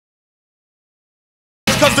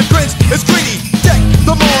cause the Grinch is greedy. Deck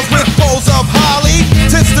the malls with bowls of holly.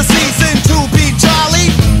 'Tis the season to be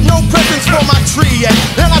jolly. No presents for my tree yet,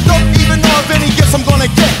 and I don't even know if any gifts I'm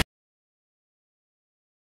gonna get.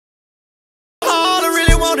 All I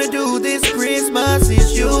really wanna do this Christmas is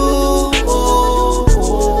you.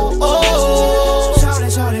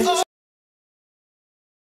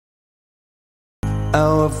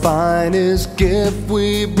 Our finest gift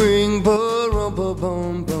we bring,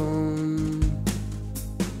 ba-rum-ba-bum-bum,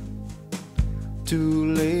 to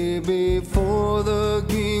lay before the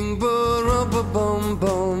king,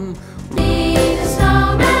 ba-rum-ba-bum-bum. Be the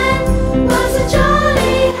snowman was a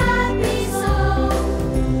jolly happy soul.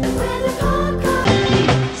 When the cold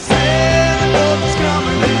comes, Santa Claus is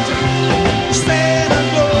coming to town. Santa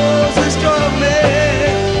Claus is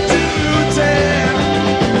coming to town.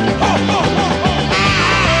 Ho, ho, ho, ho.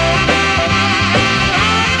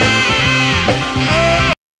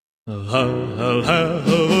 Ho, ho, ho,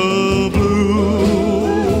 ho.